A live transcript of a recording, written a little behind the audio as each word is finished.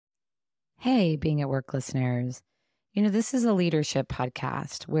Hey, being at work listeners. This is a leadership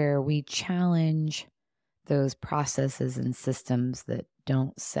podcast where we challenge those processes and systems that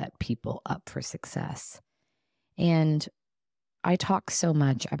don't set people up for success. And I talk so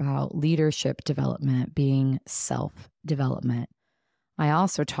much about leadership development being self development. I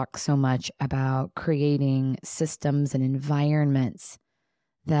also talk so much about creating systems and environments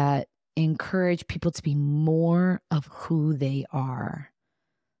that encourage people to be more of who they are.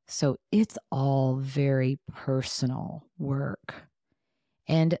 So it's all very personal work.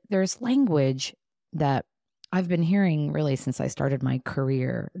 And there's language that I've been hearing really since I started my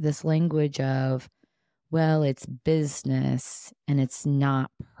career, this language of, well, it's business and it's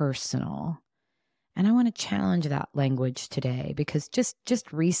not personal. And I want to challenge that language today because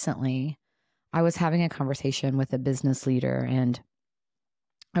just recently I was having a conversation with a business leader and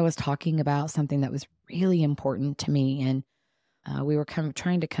I was talking about something that was really important to me, and we were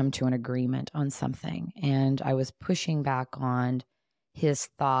trying to come to an agreement on something, and I was pushing back on his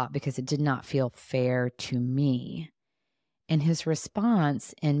thought because it did not feel fair to me. And his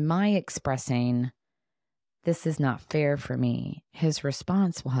response, in my expressing, this is not fair for me, his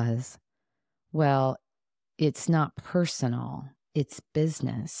response was, well, it's not personal, it's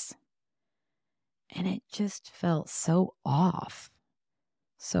business. And it just felt so off.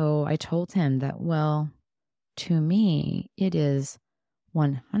 So I told him that, well, to me, it is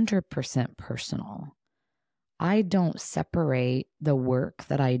 100% personal. I don't separate the work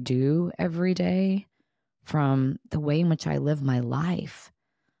that I do every day from the way in which I live my life.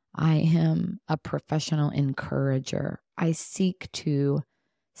 I am a professional encourager. I seek to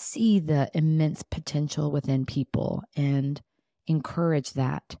see the immense potential within people and encourage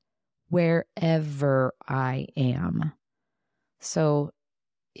that wherever I am. So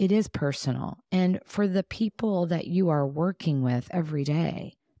it is personal. And for the people that you are working with every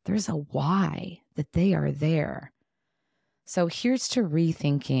day, there's a why that they are there. So here's to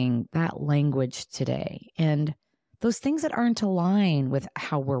rethinking that language today and those things that aren't aligned with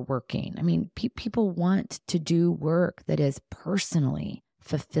how we're working. I mean, people want to do work that is personally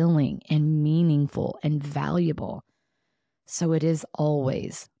fulfilling and meaningful and valuable. So it is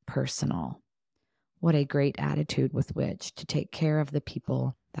always personal. What a great attitude with which to take care of the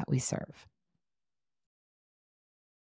people that we serve.